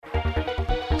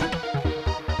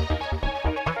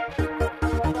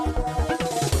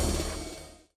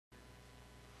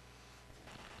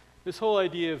This whole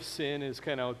idea of sin is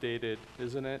kind of outdated,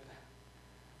 isn't it?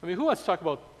 I mean, who wants to talk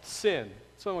about sin?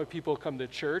 That's why people come to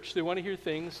church. They want to hear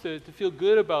things to feel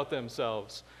good about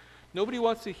themselves. Nobody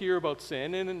wants to hear about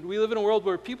sin, and we live in a world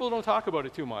where people don't talk about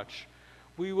it too much.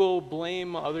 We will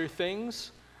blame other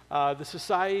things, the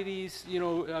society's,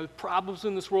 problems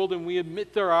in this world, and we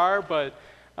admit there are, but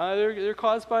they're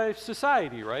caused by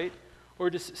society, right? Or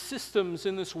just systems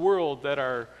in this world that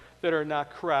are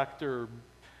not correct, or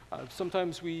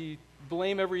sometimes we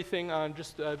blame everything on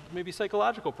just maybe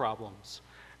psychological problems,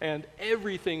 and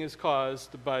everything is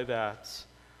caused by that.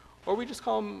 Or we just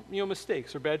call them,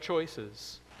 mistakes or bad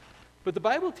choices. But the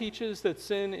Bible teaches that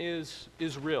sin is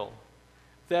real,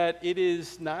 that it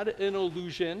is not an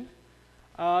illusion,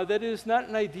 that it is not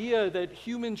an idea that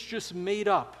humans just made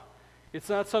up. It's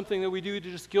not something that we do to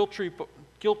just guilt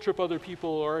trip other people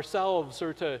or ourselves,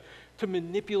 or to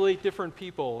manipulate different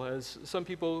people, as some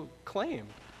people claim.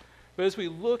 But as we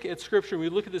look at Scripture, we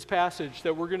look at this passage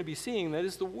that we're going to be seeing, that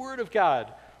is the Word of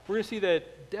God, we're going to see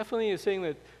that definitely is saying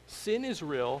that sin is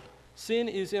real, sin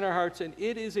is in our hearts, and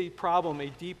it is a problem, a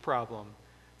deep problem,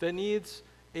 that needs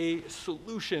a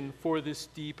solution for this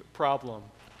deep problem.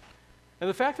 And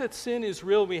the fact that sin is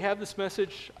real, we have this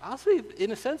message, I'll say,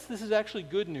 in a sense, this is actually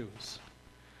good news.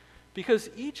 Because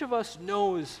each of us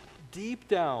knows deep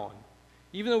down,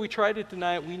 even though we try to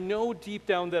deny it, we know deep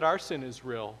down that our sin is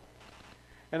real.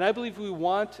 And I believe we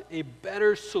want a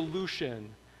better solution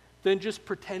than just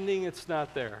pretending it's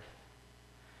not there.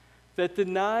 That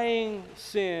denying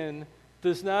sin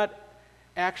does not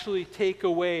actually take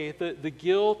away the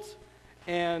guilt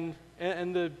and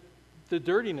the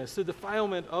dirtiness, the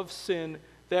defilement of sin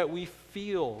that we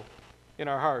feel in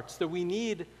our hearts, that we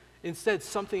need instead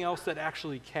something else that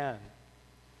actually can.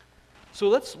 So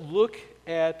let's look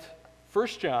at 1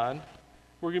 John.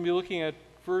 We're going to be looking at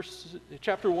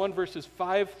chapter 1, verses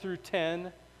 5 through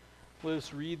 10. Let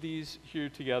us read these here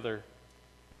together.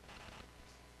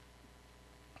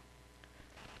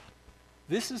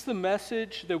 This is the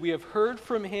message that we have heard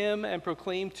from him and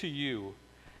proclaimed to you,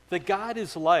 that God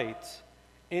is light,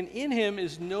 and in him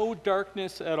is no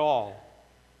darkness at all.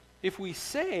 If we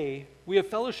say we have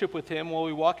fellowship with him while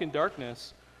we walk in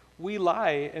darkness, we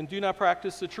lie and do not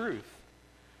practice the truth.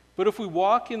 But if we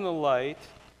walk in the light,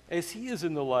 as he is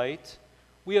in the light,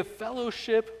 we have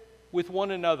fellowship with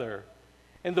one another,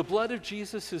 and the blood of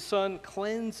Jesus, his Son,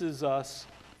 cleanses us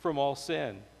from all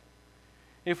sin.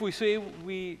 If we say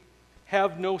we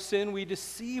have no sin, we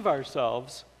deceive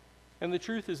ourselves, and the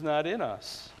truth is not in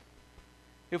us.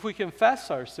 If we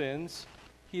confess our sins,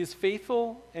 he is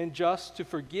faithful and just to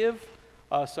forgive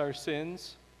us our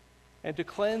sins and to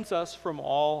cleanse us from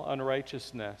all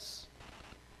unrighteousness.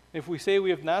 If we say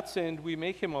we have not sinned, we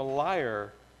make him a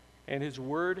liar, and his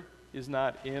word is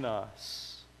not in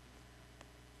us.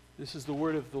 This is the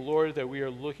word of the Lord that we are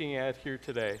looking at here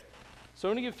today. So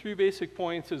I'm going to give 3 basic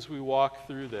points as we walk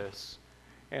through this.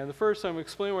 And the first, I'm going to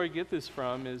explain where I get this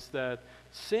from, is that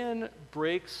sin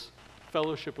breaks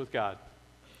fellowship with God.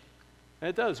 And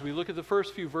it does. We look at the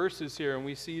first few verses here, and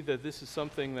we see that this is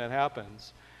something that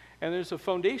happens. And there's a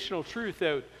foundational truth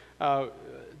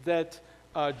that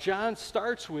John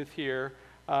starts with here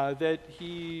that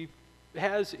he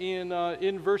has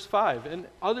in verse 5. And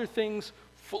other things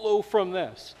flow from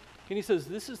this. And he says,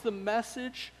 this is the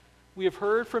message we have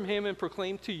heard from him and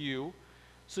proclaimed to you.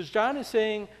 So John is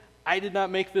saying, I did not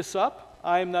make this up.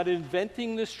 I am not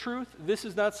inventing this truth. This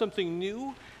is not something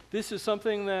new. This is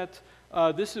something that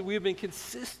we have been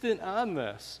consistent on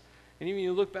this. And even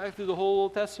you look back through the whole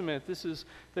Old Testament, this is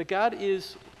that God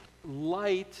is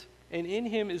light, and in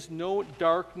him is no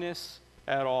darkness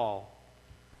at all.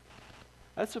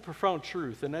 That's a profound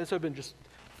truth. And as I've been just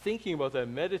thinking about that,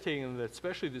 meditating on that,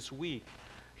 especially this week,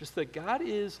 just that God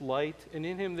is light, and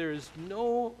in him there is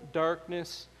no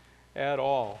darkness at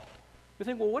all. We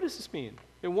think, well, what does this mean?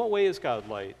 In what way is God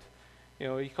light?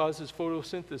 He causes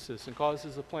photosynthesis and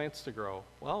causes the plants to grow.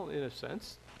 Well, in a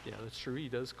sense, yeah, that's true. He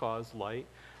does cause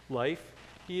life.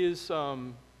 He is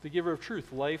the giver of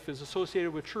truth. Life is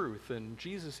associated with truth. And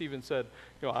Jesus even said,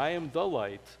 I am the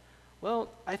light. Well,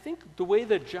 I think the way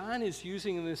that John is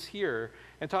using this here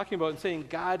and talking about and saying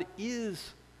God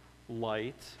is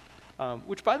light,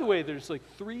 which, by the way, there's like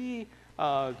 3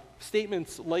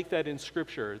 statements like that in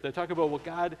Scripture that talk about what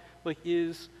God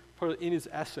is in his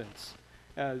essence.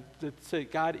 That say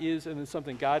God is, and then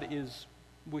something. God is,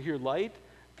 we hear light,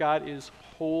 God is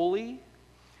holy,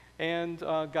 and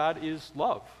God is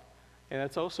love. And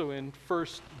that's also in 1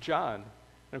 John.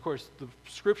 And of course, the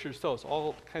Scriptures tell us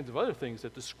all kinds of other things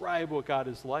that describe what God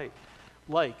is like.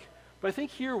 But I think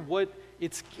here what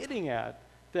it's getting at,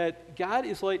 that God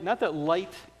is light, not that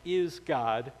light is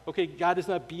God. Okay, God is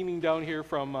not beaming down here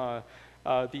from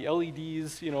the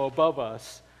LEDs, above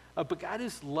us. But God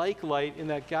is like light in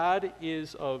that God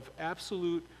is of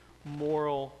absolute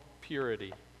moral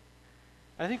purity.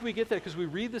 I think we get that because we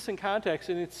read this in context,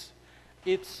 and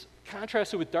it's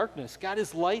contrasted with darkness. God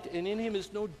is light, and in him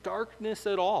is no darkness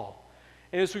at all.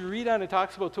 And as we read on, it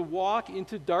talks about to walk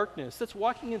into darkness. That's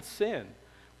walking in sin,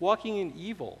 walking in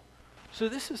evil. So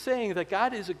this is saying that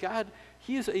God is a God,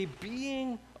 he is a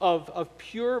being of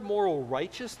pure moral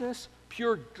righteousness,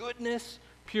 pure goodness,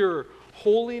 pure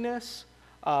holiness.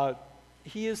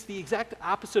 He is the exact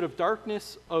opposite of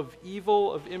darkness, of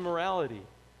evil, of immorality.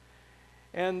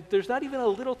 And there's not even a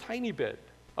little tiny bit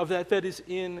of that is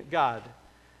in God.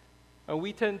 And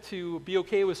we tend to be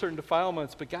okay with certain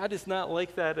defilements, but God is not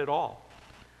like that at all.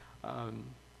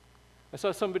 I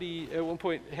saw somebody at one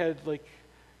point had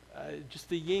just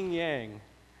the yin-yang.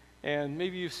 And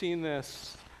maybe you've seen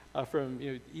this from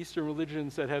Eastern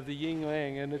religions that have the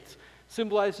yin-yang, and it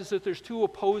symbolizes that there's two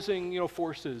opposing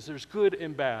forces. There's good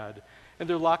and bad, and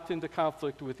they're locked into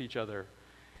conflict with each other.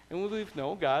 And we believe,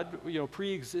 no, God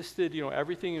pre-existed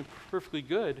everything and perfectly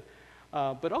good.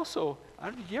 But also,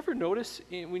 do you ever notice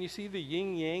when you see the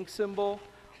yin-yang symbol,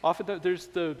 often there's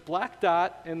the black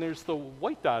dot and there's the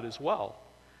white dot as well.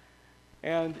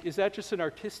 And is that just an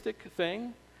artistic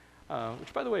thing?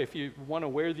 Which, by the way, if you want to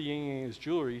wear the yin-yang as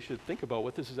jewelry, you should think about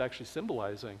what this is actually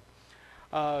symbolizing.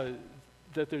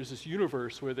 That there's this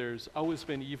universe where there's always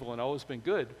been evil and always been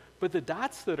good. But the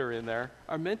dots that are in there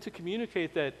are meant to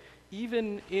communicate that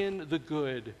even in the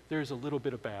good, there's a little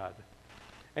bit of bad.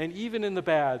 And even in the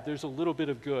bad, there's a little bit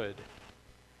of good.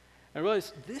 And I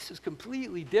realize this is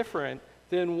completely different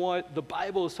than what the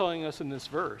Bible is telling us in this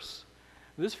verse.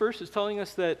 This verse is telling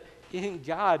us that in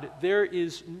God, there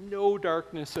is no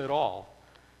darkness at all.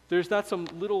 There's not some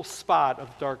little spot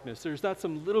of darkness. There's not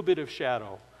some little bit of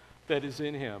shadow that is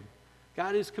in him.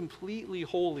 God is completely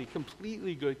holy,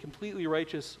 completely good, completely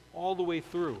righteous all the way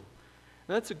through. And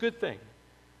that's a good thing.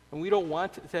 And we don't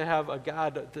want to have a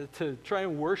God to try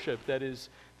and worship that is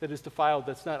defiled,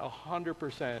 that's not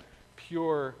 100%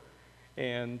 pure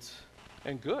and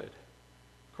good.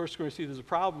 Of course, we're going to see there's a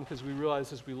problem because we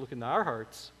realize as we look into our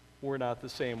hearts, we're not the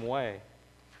same way.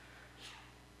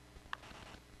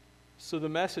 So the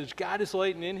message, God is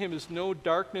light and in him is no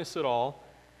darkness at all.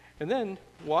 And then,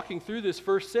 walking through this,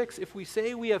 verse 6, if we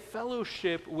say we have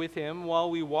fellowship with him while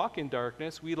we walk in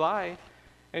darkness, we lie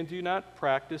and do not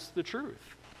practice the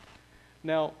truth.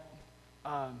 Now,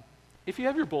 if you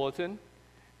have your bulletin,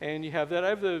 and you have that, I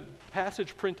have the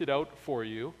passage printed out for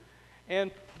you, and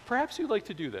perhaps you'd like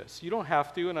to do this. You don't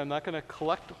have to, and I'm not going to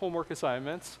collect homework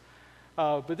assignments,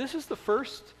 but this is the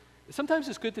first. Sometimes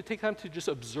it's good to take time to just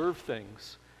observe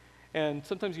things. And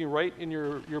sometimes you can write in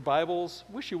your Bibles.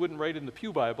 Wish you wouldn't write in the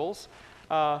pew Bibles.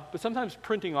 But sometimes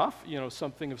printing off,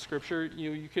 something of Scripture,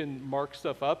 you can mark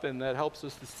stuff up, and that helps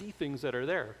us to see things that are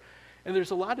there. And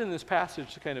there's a lot in this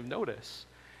passage to kind of notice.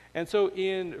 And so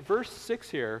in verse 6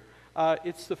 here,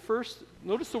 it's the first,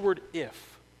 notice the word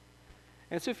if.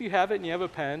 And so if you have it and you have a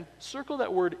pen, circle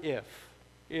that word if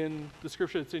in the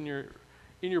Scripture that's in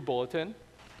your bulletin.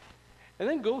 And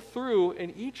then go through,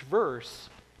 and each verse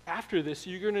after this,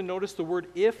 you're going to notice the word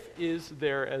if is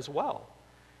there as well.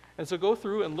 And so go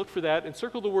through and look for that and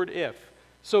circle the word if.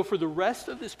 So for the rest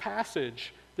of this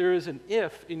passage, there is an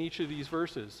if in each of these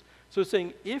verses. So it's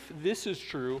saying if this is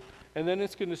true, and then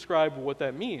it's going to describe what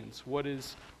that means. What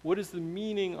is the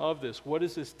meaning of this? What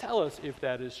does this tell us if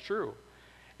that is true?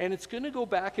 And it's going to go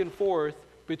back and forth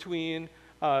between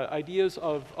ideas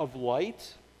of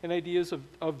light and ideas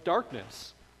of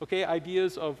darkness. Okay,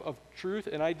 ideas of truth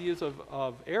and ideas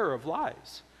of error, of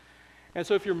lies. And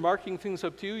so if you're marking things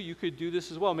up too, you could do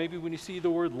this as well. Maybe when you see the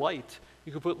word light,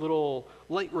 you could put little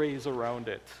light rays around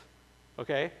it.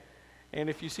 Okay? And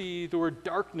if you see the word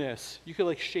darkness, you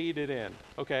could shade it in.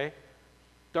 Okay?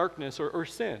 Darkness or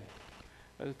sin.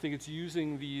 I think it's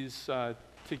using these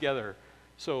together.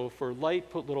 So for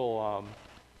light, put little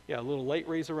light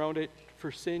rays around it.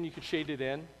 For sin, you could shade it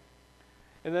in.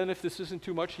 And then if this isn't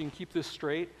too much, you can keep this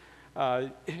straight.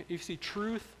 If you see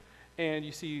truth and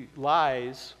you see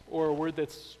lies, or a word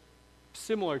that's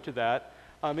similar to that,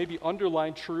 maybe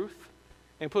underline truth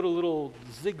and put a little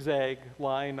zigzag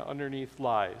line underneath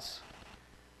lies.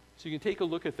 So you can take a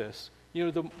look at this.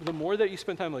 The more that you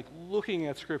spend time looking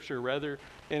at Scripture rather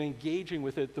and engaging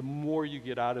with it, the more you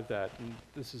get out of that. And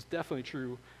this is definitely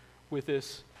true with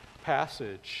this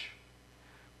passage.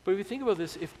 But if you think about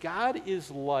this, if God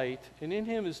is light and in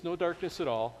him is no darkness at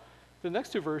all, the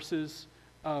next two verses,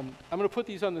 I'm going to put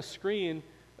these on the screen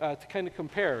to kind of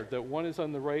compare. That one is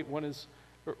on the right,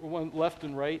 one left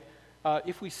and right.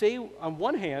 if we say, on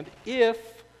one hand, if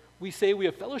we say we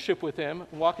have fellowship with him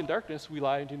and walk in darkness, we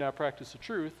lie and do not practice the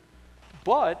truth.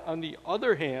 But on the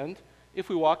other hand, if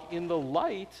we walk in the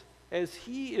light as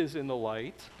he is in the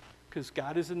light, because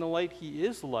God is in the light, he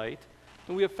is light,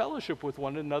 then we have fellowship with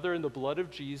one another, and the blood of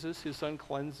Jesus, his son,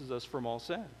 cleanses us from all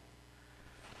sin.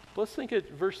 But let's think at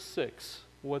verse 6,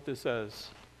 what this says.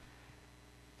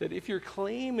 That if you're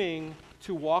claiming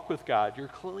to walk with God, you're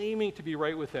claiming to be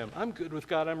right with him, I'm good with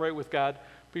God, I'm right with God,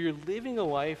 but you're living a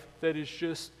life that is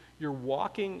just, you're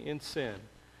walking in sin.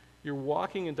 You're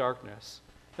walking in darkness.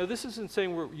 Now, this isn't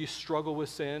saying where you struggle with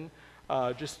sin,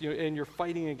 and you're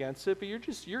fighting against it, but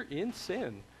you're in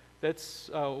sin. That's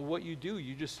what you do.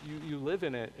 You live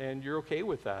in it, and you're okay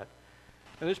with that.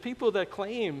 And there's people that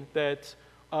claim that,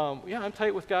 I'm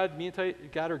tight with God, me and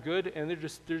God are good, and they're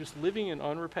just living in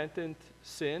unrepentant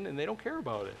sin, and they don't care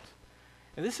about it.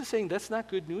 And this is saying that's not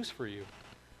good news for you.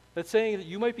 That's saying that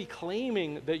you might be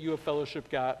claiming that you have fellowship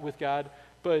with God,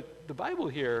 but the Bible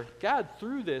here, God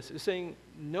through this is saying,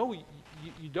 no,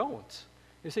 you don't.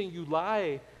 It's saying you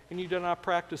lie and you do not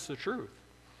practice the truth.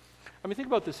 I mean, think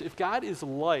about this. If God is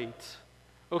light,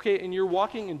 okay, and you're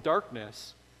walking in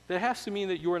darkness, that has to mean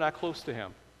that you are not close to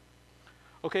him.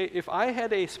 Okay, if I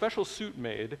had a special suit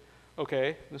made,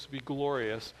 okay, this would be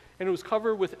glorious, and it was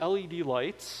covered with LED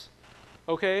lights,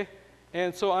 okay,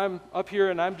 and so I'm up here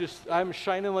and I'm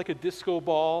shining like a disco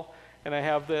ball, and I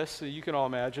have this, so you can all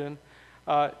imagine,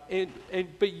 but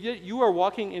yet you are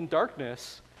walking in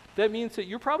darkness, that means that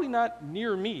you're probably not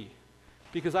near me,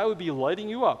 because I would be lighting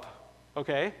you up,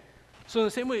 okay? So in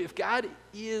the same way, if God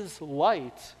is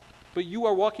light, but you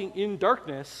are walking in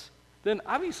darkness, then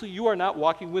obviously you are not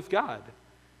walking with God,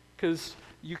 because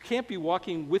you can't be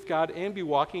walking with God and be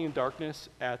walking in darkness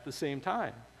at the same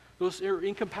time. Those are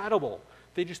incompatible.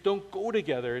 They just don't go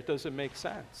together. It doesn't make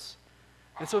sense.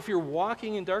 And so if you're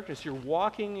walking in darkness, you're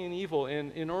walking in evil,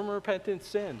 in unrepentant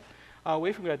sin,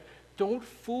 away from God, don't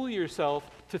fool yourself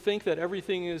to think that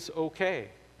everything is okay.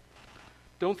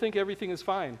 Don't think everything is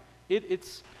fine.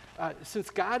 Since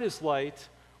God is light,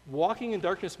 walking in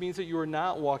darkness means that you are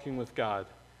not walking with God.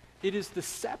 It is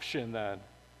deception then,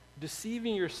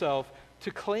 deceiving yourself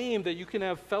to claim that you can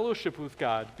have fellowship with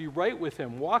God, be right with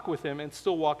him, walk with him, and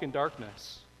still walk in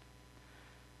darkness.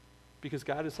 Because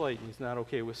God is light and he's not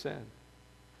okay with sin.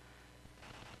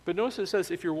 But notice it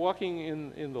says if you're walking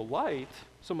in the light,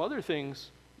 some other things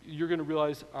you're going to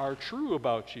realize are true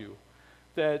about you,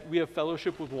 that we have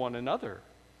fellowship with one another.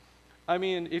 I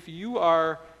mean, if you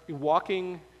are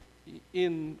walking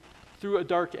through a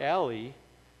dark alley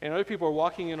and other people are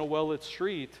walking in a well-lit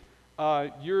street,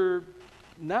 you're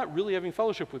not really having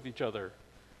fellowship with each other.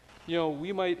 You know,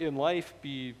 we might in life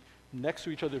be next to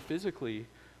each other physically,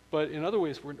 but in other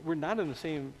ways, we're not on the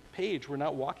same page. We're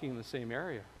not walking in the same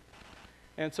area.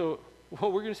 And so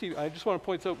what we're going to see, I just want to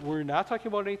point out, we're not talking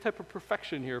about any type of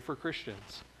perfection here for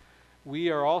Christians. We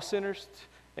are all sinners,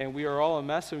 and we are all a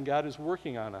mess, and God is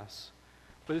working on us.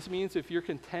 But this means if you're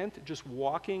content just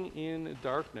walking in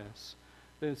darkness,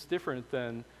 then it's different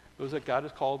than those that God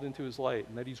has called into his light,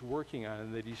 and that he's working on,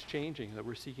 and that he's changing, that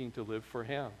we're seeking to live for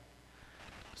him.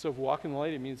 So if walk in the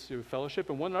light, it means to fellowship.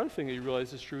 And one other thing that you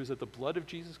realize is true is that the blood of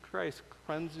Jesus Christ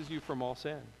cleanses you from all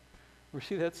sin. We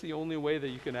see that's the only way that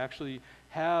you can actually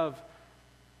have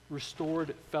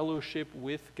restored fellowship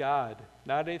with God.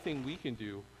 Not anything we can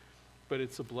do, but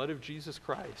it's the blood of Jesus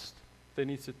Christ that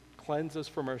needs to cleanse us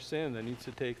from our sin, that needs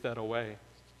to take that away.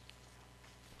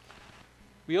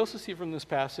 We also see from this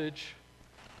passage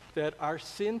that our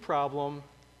sin problem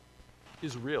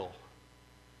is real.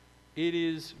 It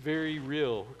is very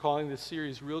real. We're calling this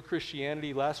series Real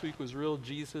Christianity. Last week was Real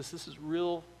Jesus. This is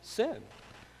real sin.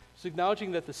 It's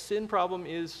acknowledging that the sin problem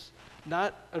is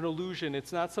not an illusion.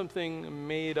 It's not something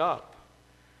made up.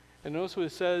 And notice what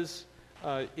it says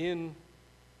in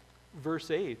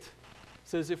verse 8. It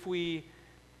says, if we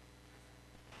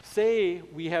say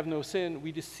we have no sin,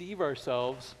 we deceive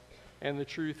ourselves, and the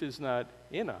truth is not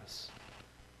in us.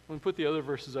 Let me put the other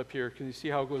verses up here. Can you see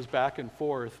how it goes back and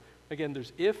forth? Again,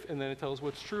 there's if, and then it tells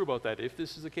what's true about that. If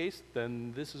this is the case,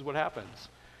 then this is what happens.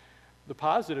 The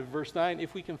positive, verse 9,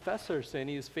 if we confess our sin,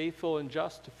 he is faithful and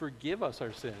just to forgive us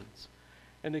our sins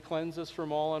and to cleanse us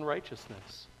from all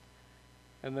unrighteousness.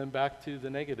 And then back to the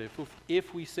negative.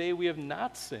 If we say we have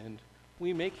not sinned,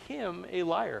 we make him a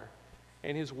liar,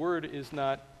 and his word is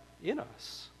not in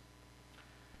us.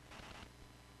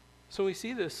 So we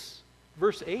see this,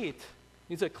 verse 8,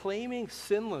 means that claiming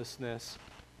sinlessness,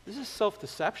 this is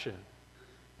self-deception,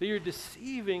 that you're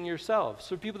deceiving yourself.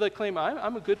 So people that claim,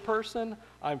 I'm a good person,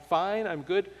 I'm fine, I'm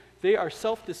good, they are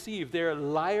self-deceived. They are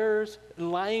liars,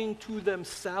 lying to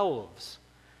themselves.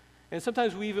 And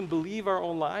sometimes we even believe our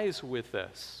own lies with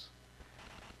this.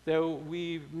 That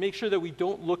we make sure that we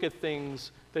don't look at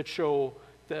things that show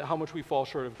how much we fall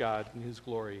short of God and His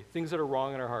glory, things that are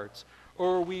wrong in our hearts.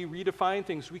 Or we redefine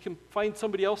things. We can find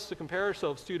somebody else to compare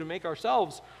ourselves to make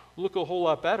ourselves look a whole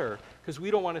lot better, because we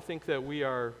don't want to think that we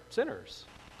are sinners.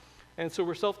 And so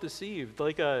we're self-deceived.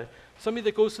 Like somebody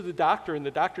that goes to the doctor and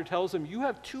the doctor tells them, you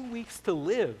have 2 weeks to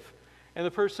live. And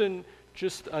the person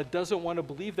just doesn't want to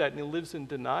believe that, and he lives in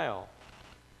denial.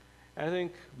 And I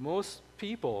think most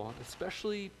people,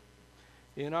 especially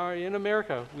in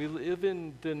America, we live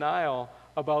in denial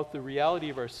about the reality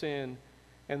of our sin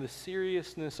and the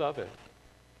seriousness of it.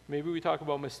 Maybe we talk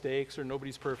about mistakes or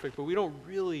nobody's perfect, but we don't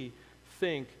really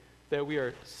think that we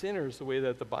are sinners the way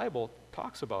that the Bible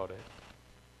talks about it.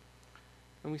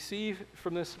 And we see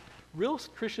from this, real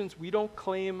Christians, we don't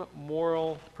claim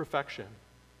moral perfection.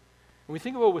 When we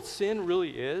think about what sin really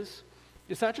is,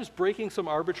 it's not just breaking some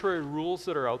arbitrary rules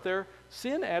that are out there.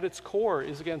 Sin at its core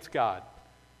is against God.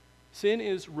 Sin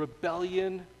is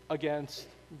rebellion against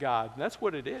God. And that's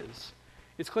what it is.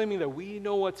 It's claiming that we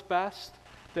know what's best,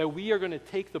 that we are going to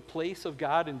take the place of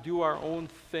God and do our own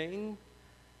thing.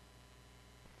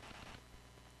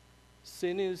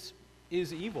 Sin is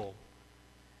evil.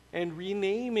 And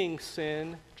renaming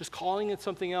sin, just calling it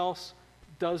something else,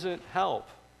 doesn't help.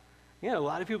 Yeah, a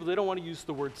lot of people, they don't want to use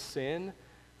the word sin.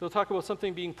 They'll talk about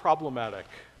something being problematic.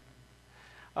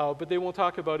 But they won't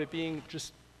talk about it being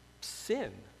just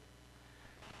sin.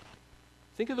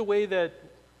 Think of the way that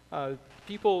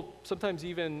people sometimes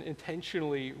even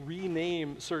intentionally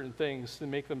rename certain things to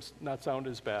make them not sound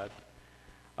as bad.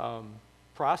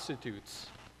 Prostitutes,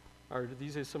 or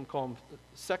these days some call them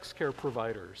sex care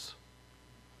providers.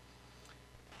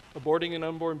 Aborting an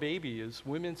unborn baby is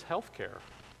women's health care.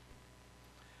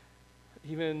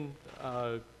 Even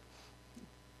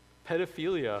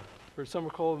pedophilia, or some are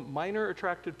called minor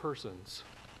attracted persons.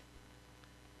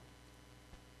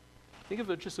 Think of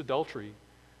it just adultery,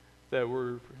 that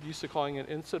we're used to calling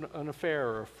an affair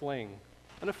or a fling.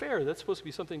 An affair, that's supposed to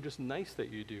be something just nice that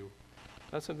you do,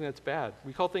 not something that's bad.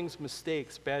 We call things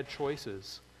mistakes, bad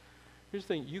choices. Here's the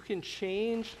thing, you can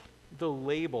change the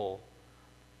label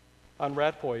on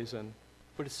rat poison,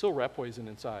 but it's still rat poison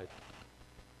inside.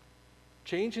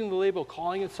 Changing the label,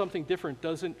 calling it something different,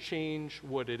 doesn't change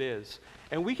what it is.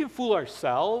 And we can fool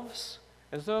ourselves,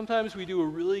 and sometimes we do a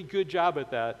really good job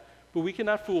at that, but we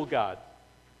cannot fool God.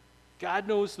 God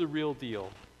knows the real deal,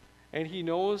 and He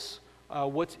knows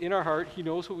what's in our heart. He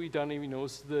knows what we've done, and He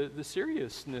knows the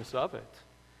seriousness of it.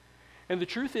 And the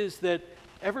truth is that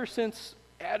ever since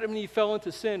Adam and Eve fell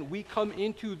into sin, we come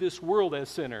into this world as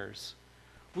sinners.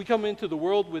 We come into the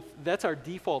world with, that's our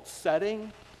default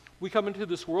setting. We come into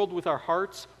this world with our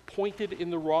hearts pointed in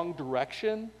the wrong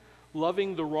direction,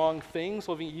 loving the wrong things,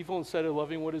 loving evil instead of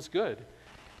loving what is good.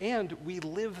 And we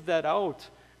live that out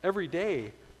every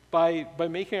day by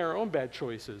making our own bad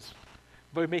choices,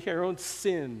 by making our own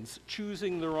sins,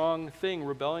 choosing the wrong thing,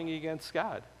 rebelling against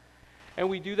God. And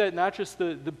we do that not just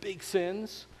the big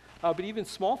sins, but even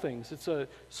small things. It's a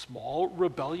small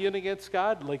rebellion against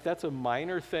God, like that's a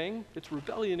minor thing. It's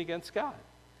rebellion against God.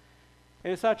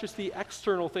 And it's not just the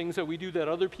external things that we do that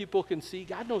other people can see.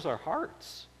 God knows our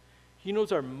hearts. He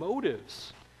knows our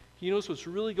motives. He knows what's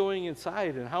really going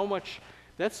inside and how much,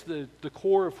 that's the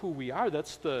core of who we are.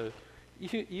 That's the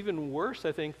even worse,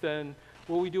 I think, than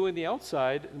what we do in the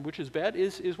outside, which is bad,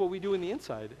 is what we do in the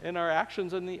inside. And our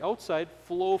actions on the outside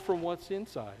flow from what's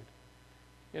inside,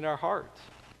 in our heart.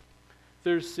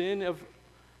 There's sin of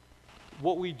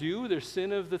what we do. There's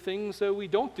sin of the things that we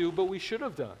don't do, but we should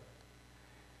have done.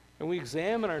 And we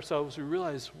examine ourselves, we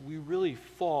realize we really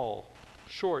fall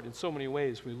short in so many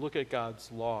ways. We look at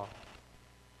God's law.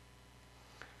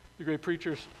 The great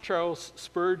preacher Charles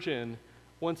Spurgeon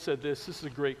once said this. This is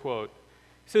a great quote.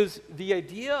 He says, "The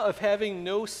idea of having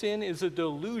no sin is a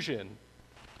delusion.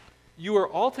 You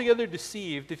are altogether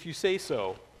deceived if you say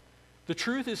so. The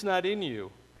truth is not in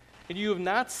you, and you have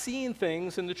not seen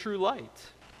things in the true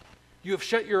light. You have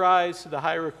shut your eyes to the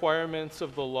high requirements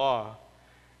of the law.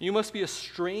 You must be a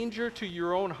stranger to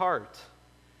your own heart.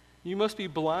 You must be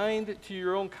blind to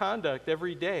your own conduct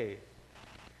every day.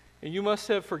 And you must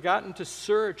have forgotten to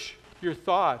search your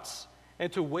thoughts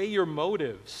and to weigh your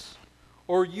motives,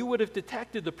 or you would have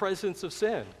detected the presence of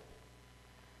sin.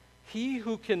 He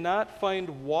who cannot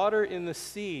find water in the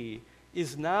sea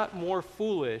is not more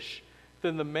foolish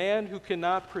than the man who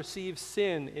cannot perceive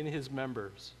sin in his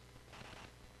members.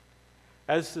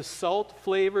 As the salt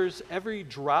flavors every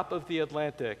drop of the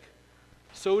Atlantic,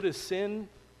 so does sin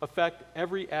affect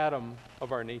every atom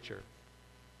of our nature."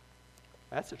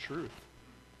 That's the truth.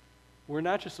 we're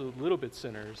not just a little bit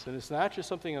sinners, and it's not just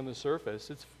something on the surface,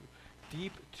 it's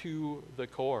deep to the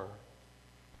core.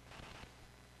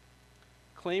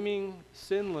 Claiming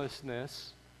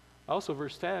sinlessness, also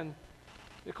verse 10,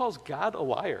 it calls God a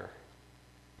liar.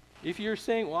 If you're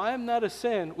saying, well, I'm not a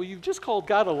sin, well, you've just called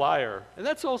God a liar. And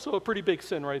that's also a pretty big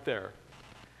sin right there.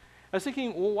 I was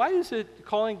thinking, well, why is it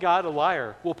calling God a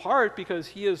liar? Well, part because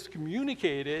he has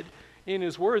communicated in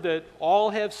his word that all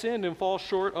have sinned and fall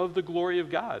short of the glory of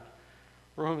God.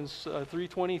 Romans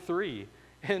 3:23.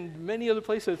 And many other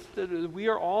places that we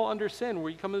are all under sin.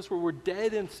 We come to this where we're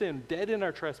dead in sin, dead in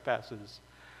our trespasses.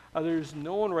 There's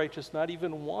no one righteous, not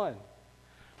even one.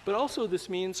 But also this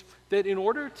means that in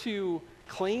order to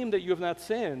claim that you have not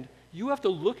sinned, you have to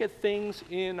look at things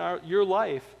in your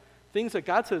life, things that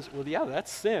God says, well, yeah,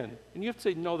 that's sin. And you have to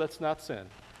say, no, that's not sin.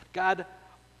 God,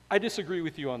 I disagree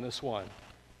with you on this one.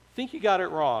 Think you got it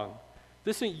wrong.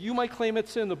 This thing, you might claim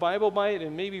it's sin, the Bible might,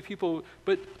 and maybe people,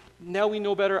 but now we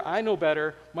know better, I know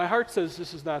better. My heart says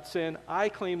this is not sin. I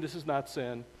claim this is not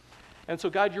sin. And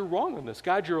so, God, you're wrong on this.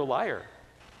 God, you're a liar.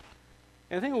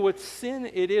 And I think of what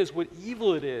sin it is, what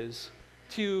evil it is,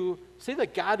 to say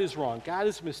that God is wrong, God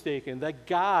is mistaken, that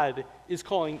God is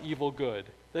calling evil good,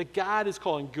 that God is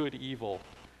calling good evil,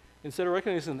 instead of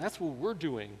recognizing that's what we're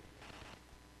doing.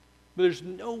 But there's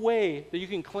no way that you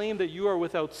can claim that you are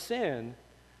without sin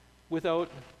without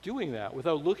doing that,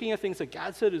 without looking at things that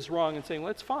God said is wrong and saying, well,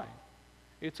 it's fine.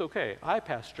 It's okay. I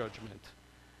pass judgment.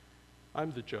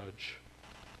 I'm the judge.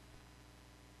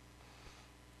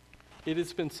 It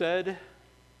has been said,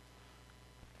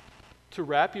 to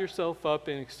wrap yourself up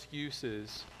in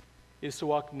excuses is to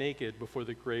walk naked before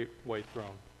the great white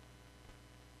throne.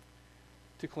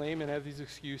 To claim and have these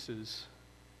excuses,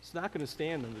 it's not going to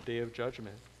stand on the day of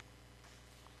judgment.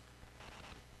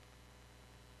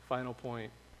 Final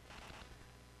point.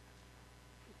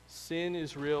 Sin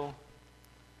is real.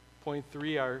 Point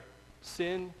 3, our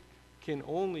sin can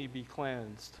only be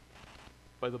cleansed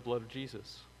by the blood of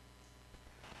Jesus.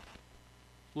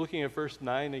 Looking at verse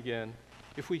 9 again,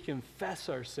 if we confess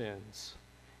our sins,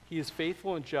 he is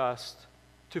faithful and just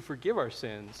to forgive our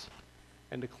sins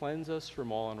and to cleanse us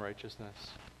from all unrighteousness.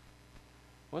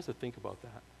 I want us to think about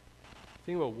that.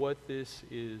 Think about what this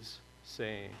is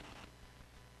saying.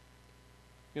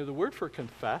 You know, the word for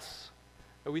confess,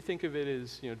 we think of it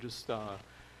as, just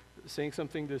saying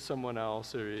something to someone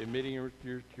else or admitting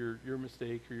your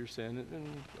mistake or your sin. And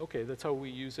okay, that's how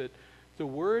we use it. The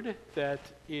word that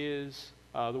is,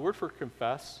 the word for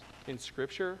confess in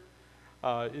Scripture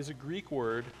is a Greek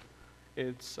word.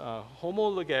 It's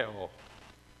homologeo,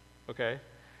 okay?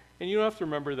 And you don't have to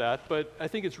remember that, but I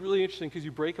think it's really interesting because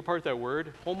you break apart that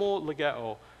word,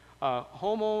 homologeo.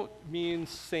 Homo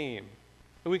means same.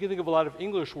 And we can think of a lot of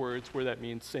English words where that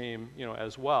means same,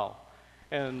 as well.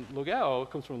 And logeo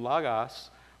comes from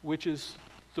logos, which is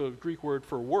the Greek word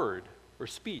for word or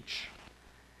speech.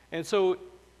 And so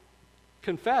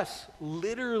confess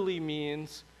literally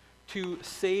means to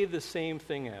say the same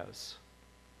thing as,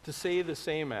 to say the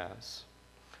same as.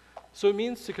 So it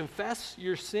means to confess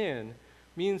your sin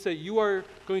means that you are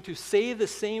going to say the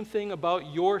same thing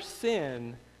about your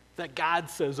sin that God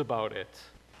says about it.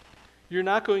 You're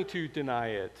not going to deny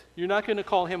it. You're not going to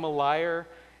call him a liar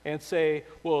and say,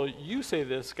 well, you say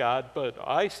this, God, but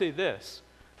I say this.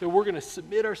 That we're going to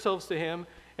submit ourselves to him,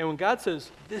 and when God says,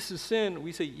 this is sin,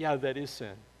 we say, yeah, that is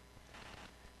sin.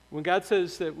 When God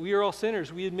says that we are all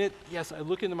sinners, we admit, yes, I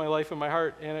look into my life and my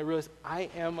heart, and I realize I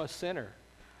am a sinner.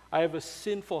 I have a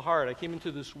sinful heart. I came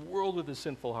into this world with a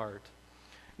sinful heart.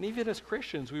 And even as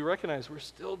Christians, we recognize we're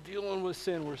still dealing with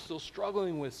sin. We're still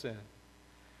struggling with sin.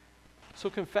 So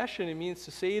confession, it means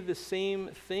to say the same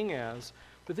thing as,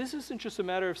 but this isn't just a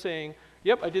matter of saying,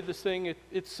 yep, I did this thing,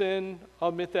 it's sin, I'll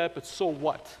admit that, but so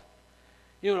what?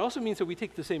 It also means that we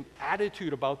take the same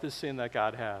attitude about this sin that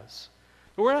God has.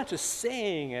 But we're not just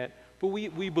saying it, but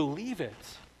we believe it.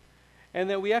 And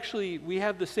that we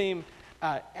have the same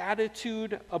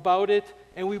attitude about it,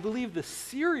 and we believe the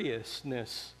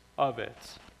seriousness of it.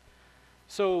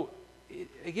 So,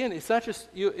 again, it's not just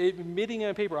admitting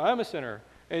on paper, I'm a sinner.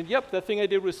 And yep, that thing I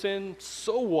did was sin,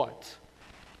 so what?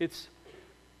 It's,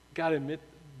 gotta admit,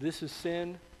 this is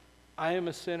sin, I am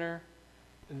a sinner,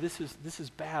 and this is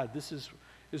bad, this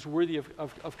is worthy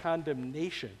of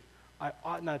condemnation. I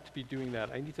ought not to be doing that.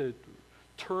 I need to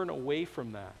turn away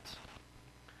from that.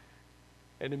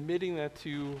 And admitting that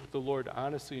to the Lord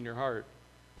honestly in your heart,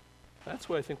 that's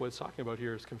what I think what it's talking about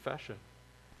here is confession.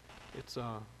 It's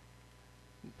kind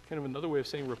of another way of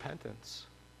saying repentance.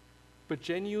 But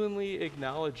genuinely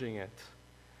acknowledging it.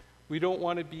 We don't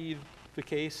want to be the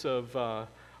case of a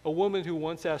woman who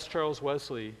once asked Charles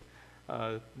Wesley,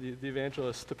 the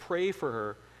evangelist, to pray for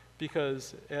her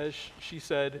because, as she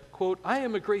said, quote, "I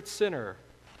am a great sinner."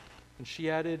 And she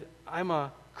added, "I'm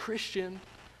a Christian,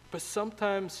 but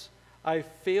sometimes I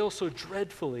fail so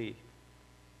dreadfully.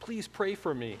 Please pray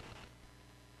for me."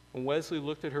 And Wesley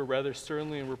looked at her rather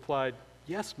sternly and replied,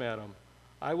 "Yes, madam,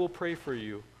 I will pray for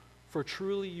you, for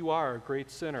truly you are a great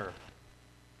sinner."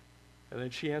 And then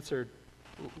she answered,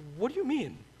 "What do you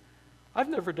mean? I've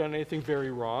never done anything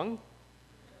very wrong."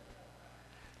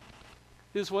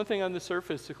 It's one thing on the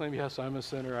surface to claim, "Yes, I'm a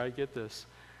sinner, I get this."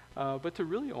 But to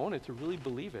really own it, to really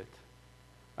believe it,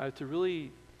 to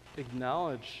really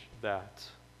acknowledge that.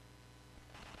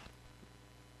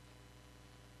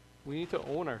 We need to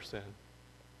own our sin,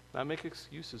 not make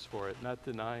excuses for it, not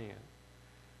denying it.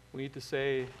 We need to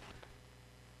say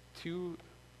to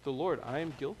the Lord, "I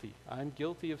am guilty. I'm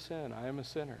guilty of sin. I am a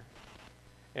sinner."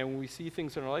 And when we see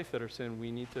things in our life that are sin,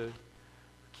 we need to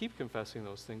keep confessing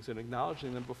those things and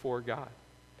acknowledging them before God.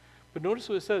 But notice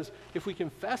what it says, if we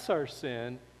confess our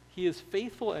sin, he is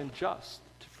faithful and just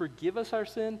to forgive us our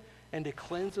sin and to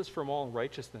cleanse us from all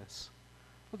unrighteousness.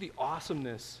 What the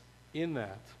awesomeness in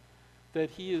that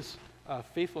he is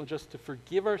faithful and just to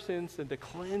forgive our sins and to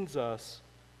cleanse us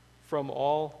from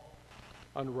all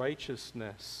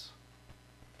unrighteousness.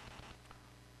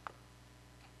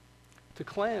 To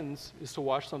cleanse is to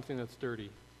wash something that's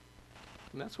dirty.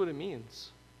 And that's what it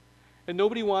means. And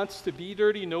nobody wants to be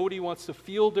dirty, nobody wants to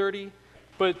feel dirty,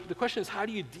 but the question is, how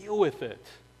do you deal with it?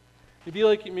 It'd be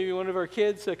like maybe one of our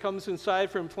kids that comes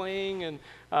inside from playing and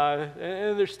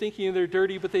they're stinky and they're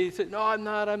dirty, but they say, "No, I'm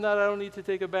not, I don't need to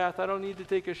take a bath, I don't need to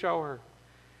take a shower."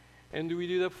 And do we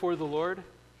do that before the Lord?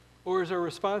 Or is our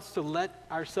response to let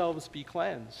ourselves be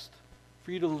cleansed?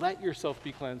 For you to let yourself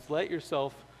be cleansed, let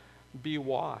yourself be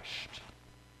washed.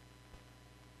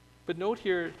 But note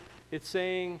here, it's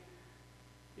saying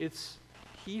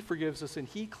he forgives us and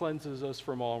he cleanses us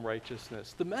from all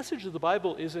unrighteousness. The message of the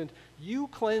Bible isn't you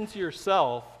cleanse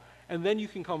yourself and then you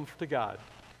can come to God.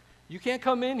 You can't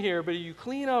come in here, but you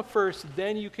clean up first,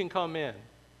 then you can come in.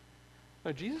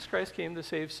 No, Jesus Christ came to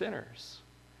save sinners.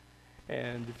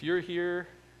 And if you're here,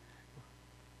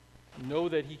 know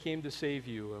that he came to save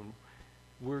you, and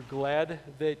we're glad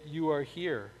that you are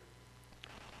here.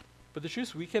 But the truth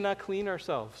is, we cannot clean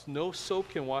ourselves. No soap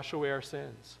can wash away our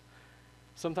sins.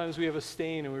 Sometimes we have a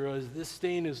stain and we realize this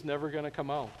stain is never going to come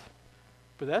out.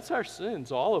 But that's our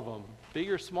sins, all of them,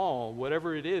 big or small,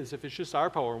 whatever it is. If it's just our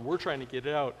power and we're trying to get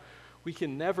it out, we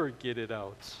can never get it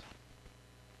out.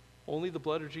 Only the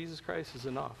blood of Jesus Christ is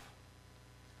enough.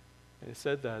 And it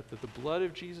said that the blood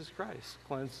of Jesus Christ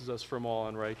cleanses us from all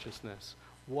unrighteousness.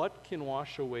 What can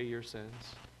wash away your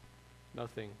sins?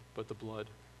 Nothing but the blood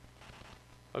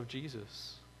of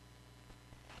Jesus.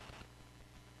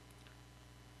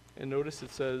 And notice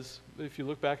it says, if you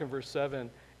look back in verse 7,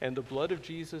 "And the blood of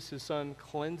Jesus, his son,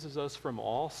 cleanses us from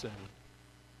all sin."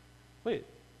 Wait,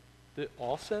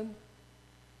 all sin?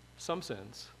 Some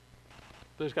sins.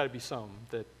 There's got to be some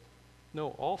that, no,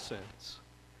 all sins.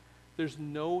 There's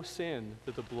no sin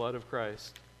that the blood of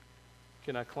Christ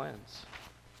cannot cleanse,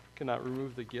 cannot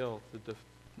remove the guilt, the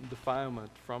defilement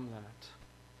from that.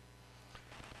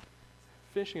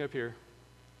 Finishing up here.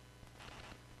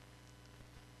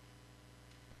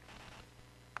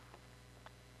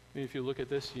 Maybe if you look at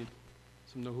this, you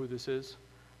know who this is.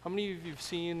 How many of you have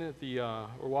seen or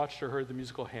watched or heard the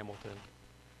musical Hamilton?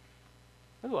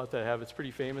 There's a lot that have. It's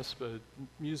pretty famous, but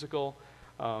musical.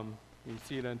 You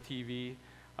see it on TV.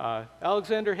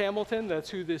 Alexander Hamilton, that's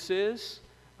who this is.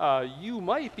 You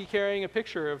might be carrying a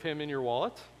picture of him in your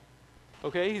wallet.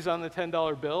 Okay, he's on the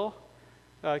 $10 bill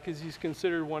because he's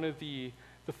considered one of the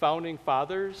founding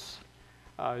fathers.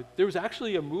 There was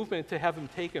actually a movement to have him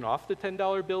taken off the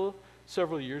 $10 bill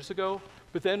several years ago,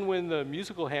 but then when the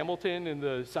musical Hamilton and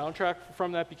the soundtrack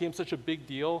from that became such a big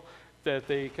deal that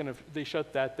they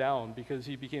shut that down because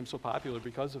he became so popular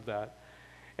because of that.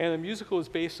 And the musical is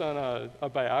based on a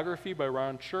biography by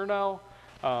Ron Chernow.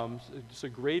 It's a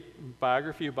great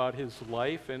biography about his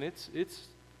life, and it's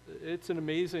an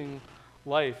amazing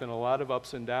life and a lot of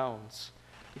ups and downs.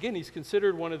 Again, he's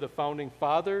considered one of the founding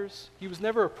fathers. He was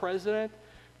never a president,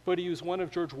 but he was one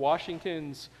of George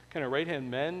Washington's kind of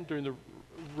right-hand men during the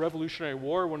Revolutionary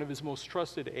War, one of his most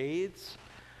trusted aides.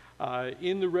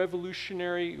 In the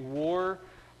Revolutionary War,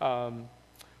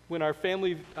 when our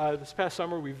family, this past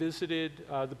summer, we visited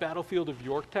the battlefield of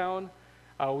Yorktown.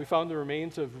 We found the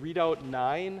remains of Redoubt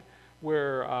 9,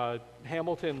 where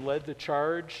Hamilton led the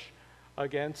charge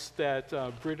against that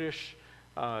British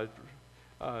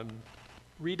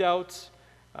redoubt,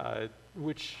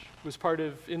 which was part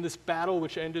of, in this battle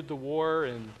which ended the war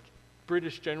and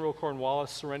British General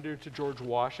Cornwallis surrendered to George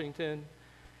Washington.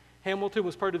 Hamilton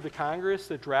was part of the Congress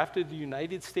that drafted the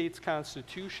United States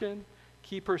Constitution,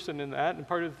 key person in that, and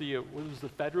part of the what was the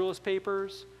Federalist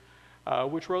Papers,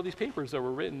 which were all these papers that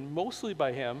were written mostly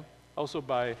by him, also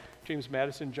by James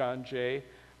Madison, John Jay,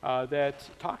 that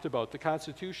talked about the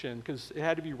Constitution because it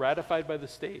had to be ratified by the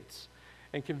states,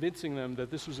 and convincing them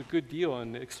that this was a good deal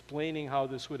and explaining how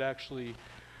this would actually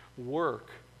work.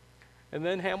 And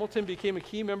then Hamilton became a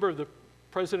key member of the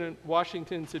President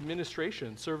Washington's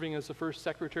administration, serving as the first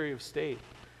Secretary of State,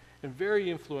 and very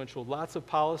influential, lots of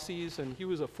policies, and he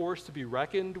was a force to be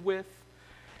reckoned with,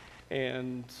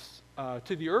 and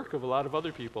to the irk of a lot of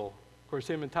other people. Of course,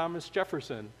 him and Thomas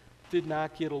Jefferson did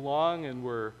not get along and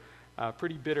were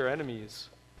pretty bitter enemies.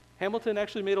 Hamilton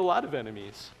actually made a lot of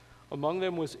enemies. Among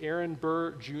them was Aaron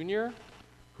Burr Jr.,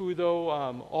 who,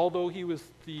 although he was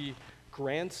the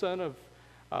grandson of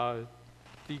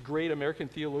the great American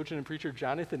theologian and preacher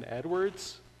Jonathan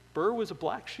Edwards, Burr was a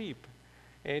black sheep,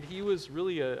 and he was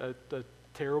really a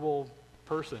terrible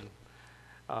person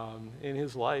in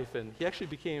his life, and he actually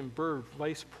became Burr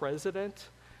vice president,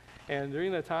 and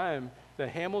during that time, the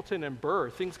Hamilton and Burr,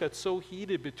 things got so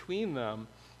heated between them,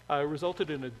 it resulted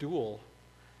in a duel.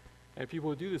 And people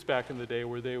would do this back in the day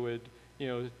where they would,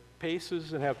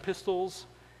 paces and have pistols,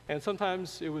 and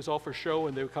sometimes it was all for show,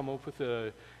 and they would come up with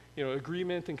a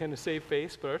agreement and kind of save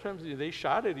face, but other times they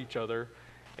shot at each other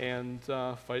and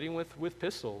fighting with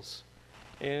pistols.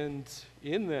 And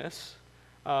in this,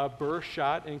 Burr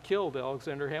shot and killed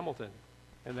Alexander Hamilton,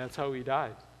 and that's how he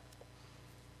died.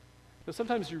 But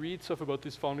sometimes you read stuff about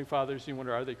these founding fathers and you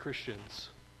wonder, are they Christians?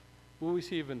 Will we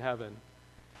see them in heaven?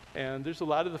 And there's a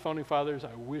lot of the founding fathers,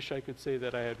 I wish I could say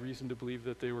that I had reason to believe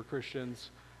that they were Christians,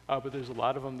 but there's a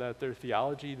lot of them that their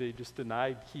theology, they just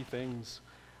denied key things,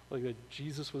 like that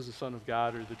Jesus was the Son of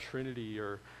God, or the Trinity,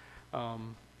 or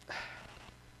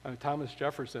Thomas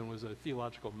Jefferson was a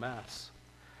theological mess.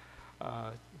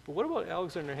 But what about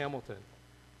Alexander Hamilton?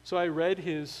 So I read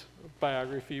his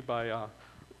biography by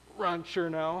Ron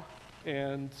Chernow,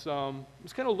 and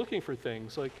was kind of looking for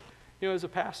things, like, as a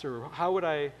pastor, how would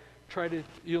I try to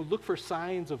look for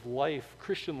signs of life,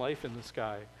 Christian life in this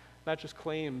guy? Not just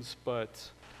claims, but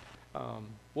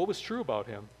what was true about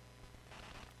him?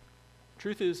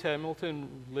 Truth is, Hamilton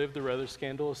lived a rather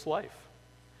scandalous life.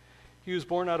 He was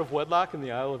born out of wedlock in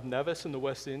the Isle of Nevis in the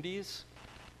West Indies.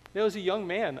 As a young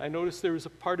man, I noticed there was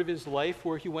a part of his life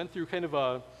where he went through kind of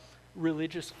a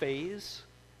religious phase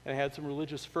and had some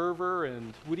religious fervor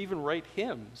and would even write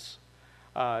hymns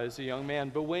as a young man.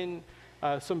 But when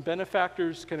some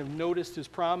benefactors kind of noticed his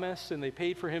promise and they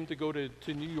paid for him to go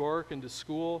to New York and to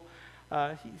school,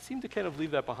 he seemed to kind of leave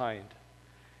that behind.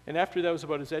 And after that was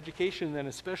about his education, and then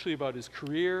especially about his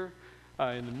career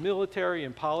in the military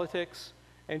and politics,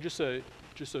 and just an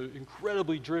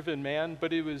incredibly driven man.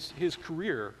 But it was his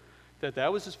career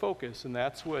that was his focus, and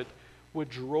that's what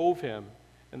drove him,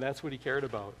 and that's what he cared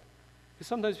about. Because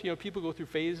sometimes people go through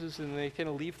phases and they kind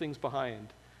of leave things behind.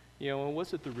 And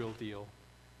was it the real deal?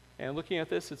 And looking at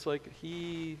this, it's like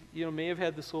he may have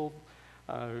had this whole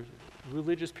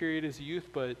religious period as a youth,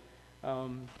 but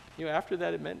after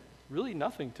that it meant really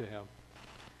nothing to him.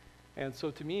 And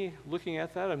so to me, looking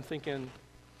at that, I'm thinking,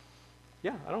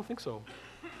 yeah, I don't think so.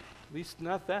 At least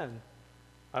not then.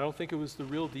 I don't think it was the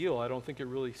real deal. I don't think it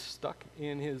really stuck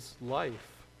in his life.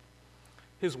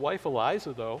 His wife,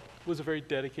 Eliza, though, was a very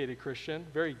dedicated Christian,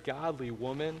 very godly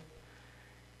woman.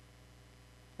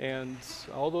 And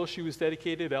although she was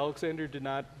dedicated, Alexander did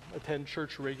not attend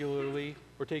church regularly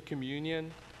or take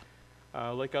communion.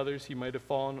 Like others, he might have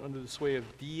fallen under the sway of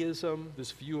deism,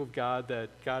 this view of God, that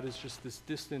God is just this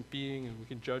distant being and we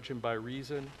can judge him by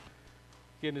reason.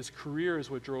 Again, his career is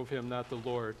what drove him, not the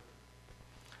Lord.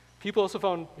 People also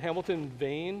found Hamilton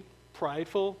vain,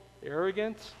 prideful,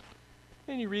 arrogant.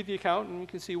 And you read the account and you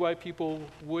can see why people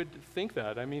would think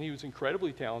that. I mean, he was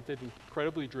incredibly talented,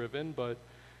 incredibly driven, but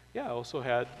also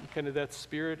had kind of that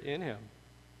spirit in him.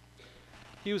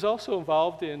 He was also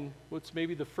involved in what's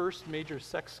maybe the first major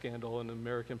sex scandal in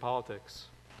American politics.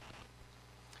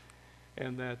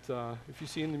 And that, if you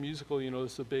see in the musical,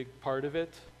 it's a big part of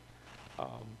it.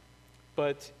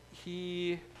 But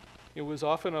he was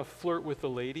often a flirt with the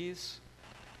ladies.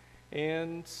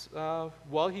 And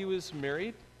while he was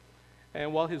married,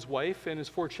 and while his wife and his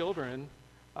 4 children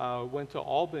went to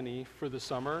Albany for the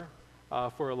summer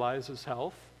for Eliza's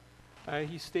health,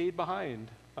 he stayed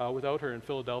behind without her in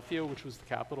Philadelphia, which was the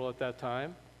capital at that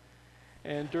time.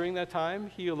 And during that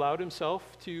time, he allowed himself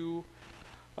to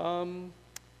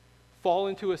fall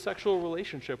into a sexual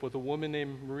relationship with a woman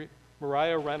named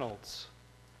Maria Reynolds.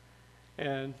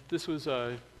 And this was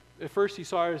at first he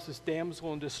saw her as this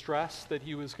damsel in distress that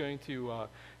he was going to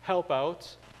help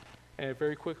out, and it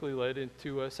very quickly led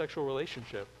into a sexual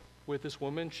relationship with this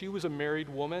woman. She was a married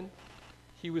woman.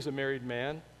 He was a married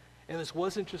man. And this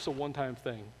wasn't just a one-time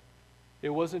thing. It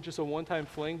wasn't just a one-time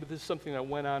fling, but this is something that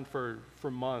went on for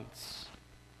months.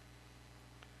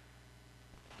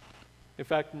 In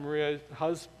fact,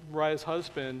 Mariah's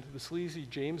husband, the sleazy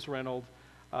James Reynolds,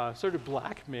 started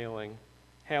blackmailing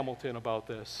Hamilton about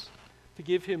this to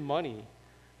give him money,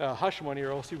 hush money,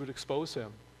 or else he would expose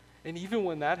him. And even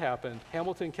when that happened,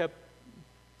 Hamilton kept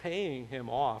paying him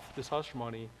off this hush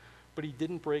money, but he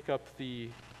didn't break up the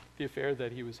affair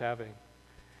that he was having.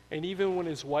 And even when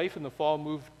his wife in the fall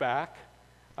moved back,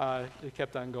 it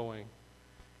kept on going.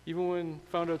 Even when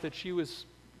found out that she was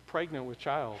pregnant with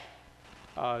child,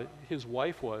 his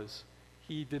wife was,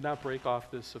 he did not break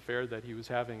off this affair that he was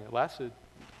having. It lasted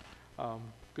a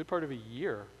good part of a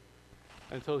year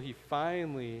until he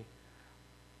finally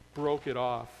broke it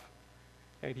off.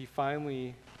 And he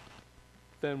finally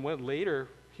then went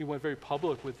very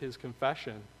public with his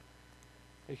confession.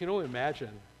 And you can only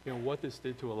imagine, what this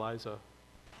did to Eliza.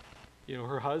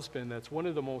 Her husband, that's one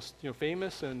of the most,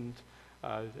 famous, and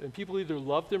people either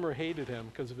loved him or hated him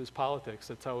because of his politics.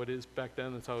 That's how it is back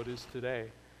then, that's how it is today.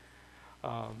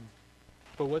 But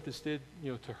what this did,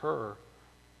 to her,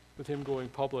 with him going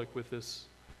public with this,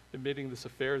 admitting this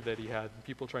affair that he had, and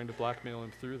people trying to blackmail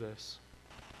him through this.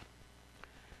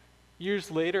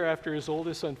 Years later, after his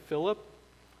oldest son, Philip,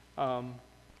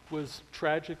 was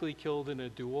tragically killed in a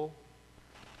duel,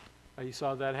 he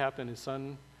saw that happen. His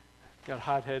son got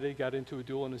hot-headed, got into a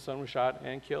duel, and his son was shot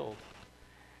and killed.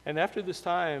 And after this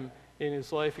time in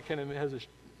his life, it kind of has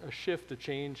a shift, a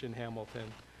change in Hamilton,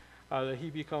 that he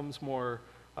becomes more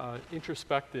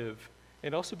introspective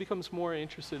and also becomes more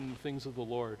interested in the things of the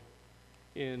Lord,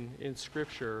 in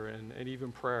Scripture and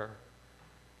even prayer.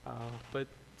 But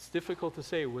it's difficult to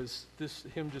say, was this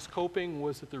him just coping?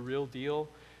 Was it the real deal?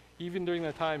 Even during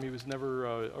that time, he was never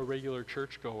a regular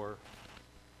churchgoer.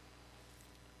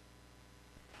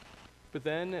 But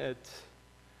then at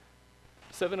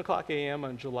 7:00 a.m.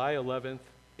 on July 11th,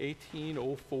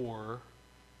 1804,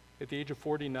 at the age of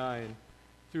 49,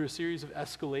 through a series of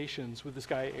escalations with this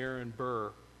guy Aaron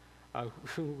Burr,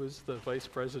 who was the vice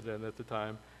president at the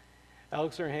time,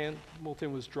 Alexander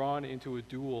Hamilton was drawn into a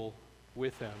duel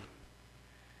with him.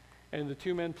 And the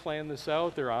two men planned this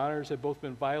out. Their honors had both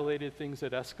been violated, things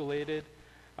had escalated.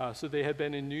 So they had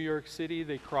been in New York City.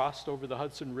 They crossed over the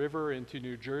Hudson River into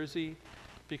New Jersey,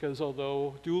 because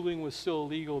although dueling was still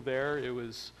illegal there, it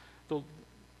was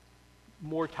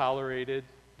more tolerated.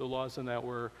 The laws on that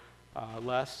were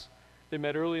less. They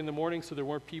met early in the morning, so there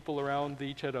weren't people around. They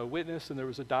each had a witness, and there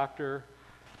was a doctor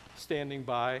standing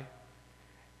by.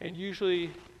 And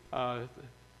usually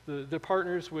the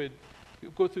partners would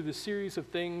go through the series of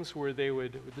things where they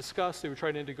would discuss, they would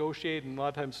try to negotiate, and a lot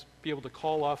of times be able to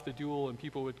call off the duel, and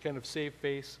people would kind of save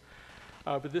face.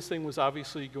 But this thing was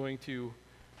obviously going to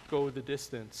go the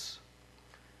distance.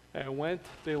 And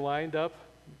they lined up,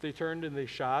 they turned and they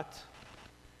shot.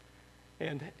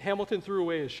 And Hamilton threw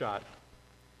away his shot.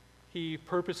 He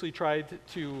purposely tried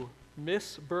to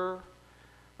miss Burr.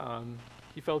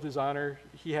 He felt his honor.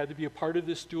 He had to be a part of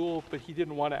this duel, but he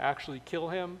didn't want to actually kill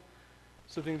him.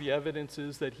 So I think the evidence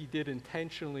is that he did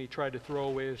intentionally try to throw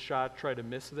away his shot, try to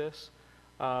miss this.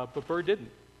 But Burr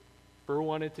didn't. Burr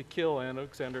wanted to kill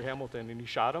Alexander Hamilton, and he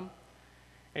shot him.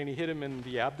 And he hit him in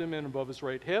the abdomen above his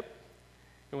right hip.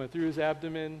 It went through his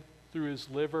abdomen, through his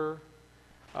liver,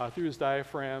 through his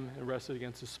diaphragm, and rested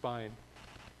against his spine.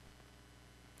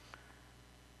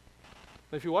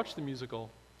 Now, if you watch the musical,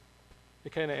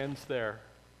 it kind of ends there.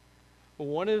 But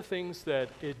one of the things that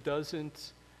it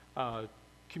doesn't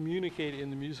communicate in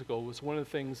the musical was one of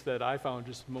the things that I found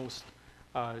just most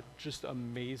just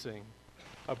amazing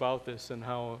about this and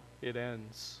how it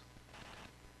ends.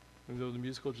 Even though the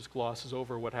musical just glosses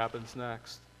over what happens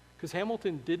next. Because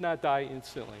Hamilton did not die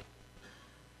instantly.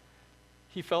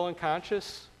 He fell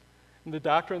unconscious, and the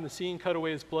doctor on the scene cut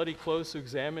away his bloody clothes to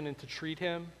examine and to treat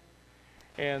him.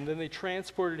 And then they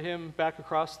transported him back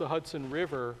across the Hudson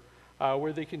River,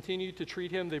 where they continued to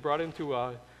treat him. They brought him to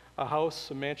a house,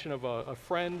 a mansion of a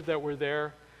friend that were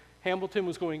there. Hamilton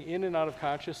was going in and out of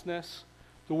consciousness.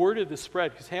 The word of this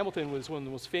spread, because Hamilton was one of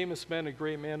the most famous men, a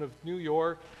great man of New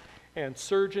York, and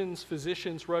surgeons,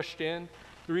 physicians rushed in.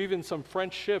 There were even some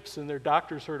French ships, and their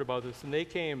doctors heard about this, and they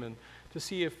came and to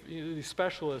see if these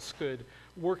specialists could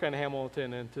work on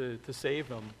Hamilton and to save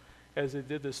him, as they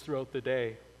did this throughout the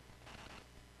day.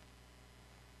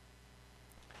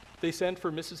 They sent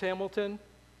for Mrs. Hamilton,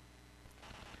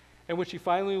 and when she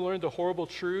finally learned the horrible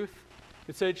truth,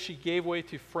 it said she gave way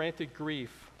to frantic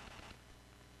grief.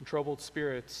 and troubled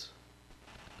spirits.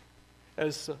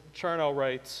 As Charnow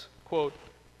writes, quote,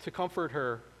 to comfort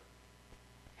her,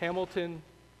 Hamilton,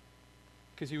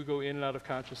 because he would go in and out of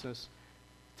consciousness,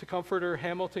 to comfort her,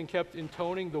 Hamilton kept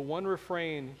intoning the one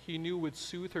refrain he knew would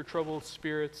soothe her troubled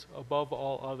spirits above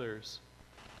all others.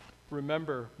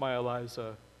 Remember, my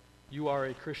Eliza, you are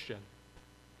a Christian.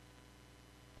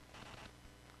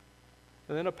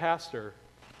 And then a pastor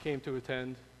came to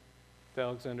attend to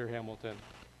Alexander Hamilton.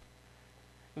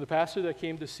 And the pastor that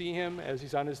came to see him as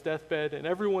he's on his deathbed, and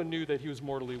everyone knew that he was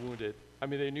mortally wounded. I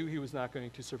mean, they knew he was not going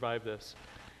to survive this.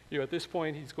 At this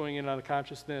point, he's going in and out of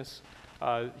consciousness.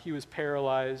 He was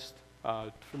paralyzed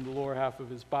from the lower half of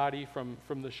his body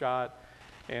from the shot,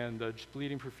 and just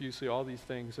bleeding profusely, all these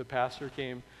things. The pastor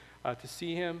came to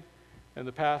see him, and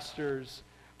the pastor's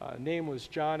name was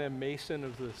John M. Mason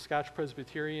of the Scotch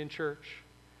Presbyterian Church.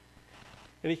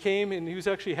 And he came, and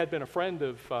he had been a friend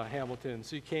of Hamilton.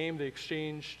 So he came, they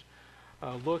exchanged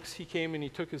looks. He came and he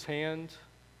took his hand.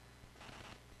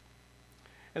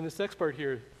 And this next part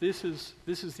here, this is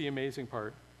the amazing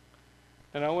part.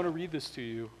 And I want to read this to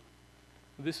you.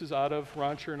 This is out of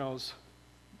Ron Chernow's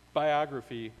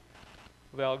biography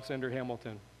of Alexander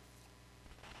Hamilton.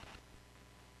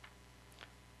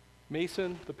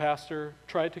 Mason, the pastor,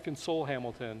 tried to console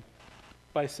Hamilton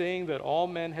by saying that all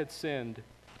men had sinned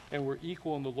and were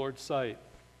equal in the Lord's sight.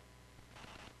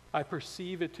 I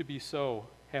perceive it to be so,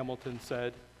 Hamilton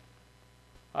said.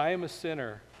 I am a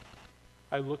sinner.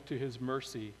 I look to his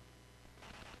mercy.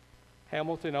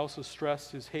 Hamilton also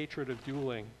stressed his hatred of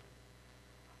dueling.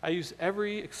 I use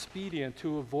every expedient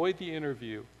to avoid the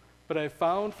interview, but I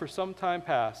found for some time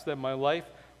past that my life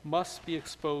must be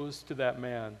exposed to that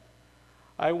man.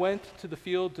 I went to the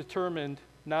field determined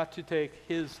not to take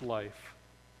his life.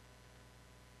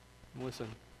 Listen,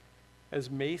 as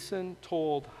Mason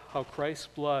told how Christ's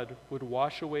blood would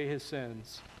wash away his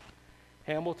sins,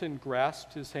 Hamilton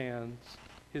grasped his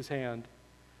hand,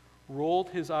 rolled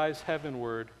his eyes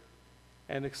heavenward,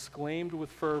 and exclaimed with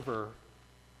fervor,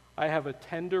 I have a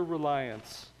tender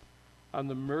reliance on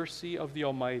the mercy of the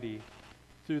Almighty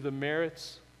through the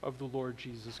merits of the Lord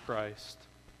Jesus Christ.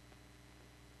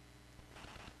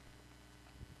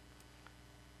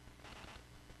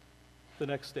 The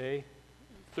next day,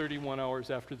 31 hours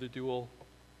after the duel,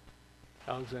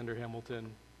 Alexander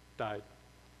Hamilton died.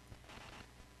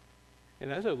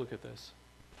 And as I look at this,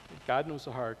 God knows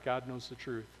the heart, God knows the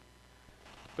truth.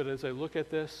 But as I look at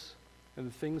this and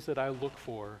the things that I look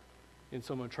for in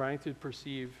someone trying to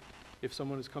perceive if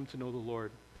someone has come to know the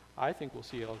Lord, I think we'll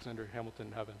see Alexander Hamilton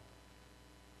in heaven.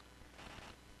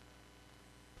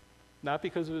 Not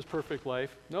because of his perfect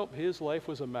life. Nope, his life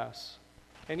was a mess.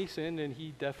 And he sinned, and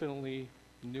he definitely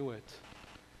knew it.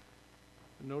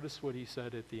 Notice what he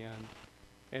said at the end.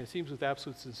 And it seems with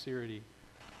absolute sincerity.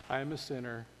 I am a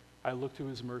sinner. I look to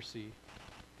his mercy.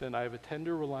 Then I have a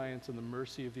tender reliance on the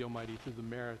mercy of the Almighty through the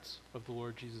merits of the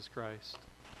Lord Jesus Christ.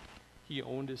 He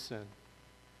owned his sin.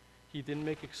 He didn't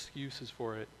make excuses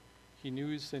for it. He knew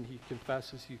his sin. He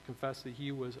confessed that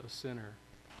he was a sinner.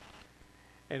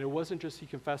 And it wasn't just he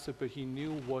confessed it, but he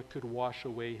knew what could wash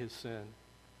away his sin.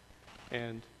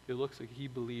 And it looks like he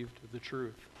believed the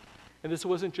truth. And this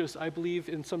wasn't just, I believe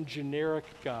in some generic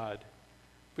God,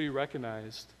 but he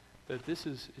recognized that this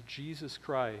is Jesus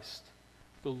Christ,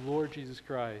 the Lord Jesus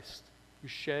Christ, who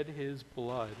shed his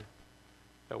blood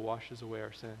that washes away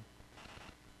our sin.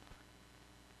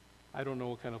 I don't know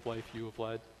what kind of life you have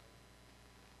led.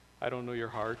 I don't know your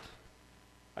heart.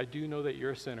 I do know that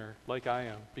you're a sinner, like I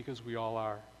am, because we all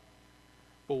are.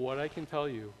 But what I can tell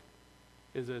you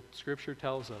is that Scripture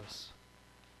tells us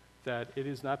that it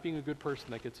is not being a good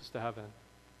person that gets us to heaven,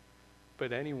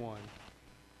 but anyone,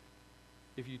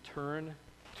 if you turn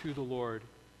to the Lord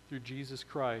through Jesus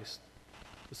Christ,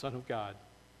 the Son of God,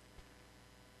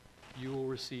 you will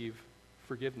receive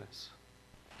forgiveness.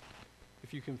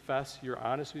 If you confess, you're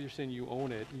honest with your sin, you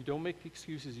own it, you don't make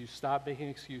excuses, you stop making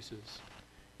excuses.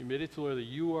 You admit it to the Lord that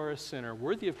you are a sinner,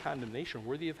 worthy of condemnation,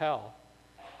 worthy of hell.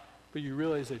 But you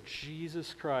realize that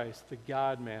Jesus Christ, the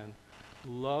God-man,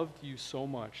 loved you so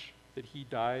much that he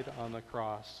died on the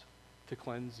cross to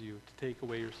cleanse you, to take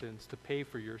away your sins, to pay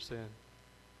for your sin.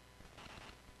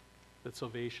 That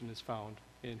salvation is found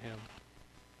in him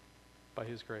by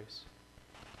his grace.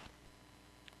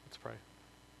 Let's pray.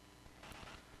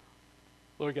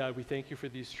 Lord God, we thank you for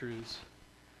these truths.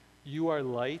 You are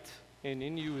light, and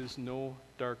in you is no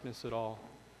darkness at all.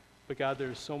 But God, there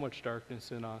is so much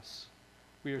darkness in us.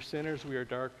 We are sinners, we are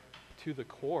dark to the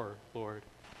core, Lord.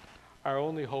 Our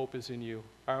only hope is in you.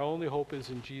 Our only hope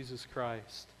is in Jesus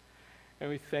Christ.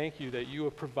 And we thank you that you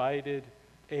have provided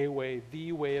a way,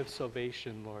 the way of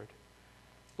salvation, Lord.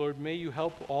 Lord, may you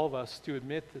help all of us to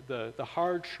admit the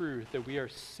hard truth that we are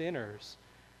sinners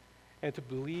and to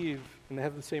believe and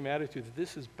have the same attitude that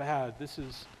this is bad, this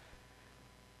is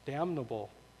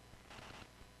damnable,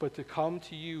 but to come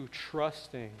to you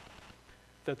trusting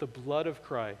that the blood of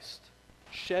Christ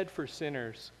shed for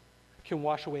sinners can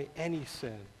wash away any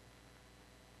sin.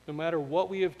 No matter what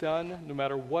we have done, no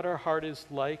matter what our heart is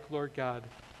like, Lord God,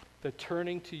 that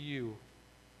turning to you,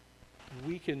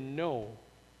 we can know,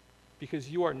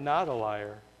 because you are not a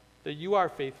liar, that you are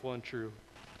faithful and true,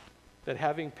 that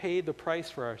having paid the price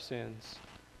for our sins,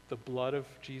 the blood of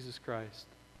Jesus Christ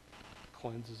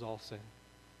cleanses all sin.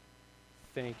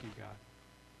 Thank you, God.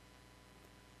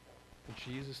 In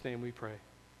Jesus' name we pray.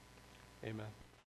 Amen.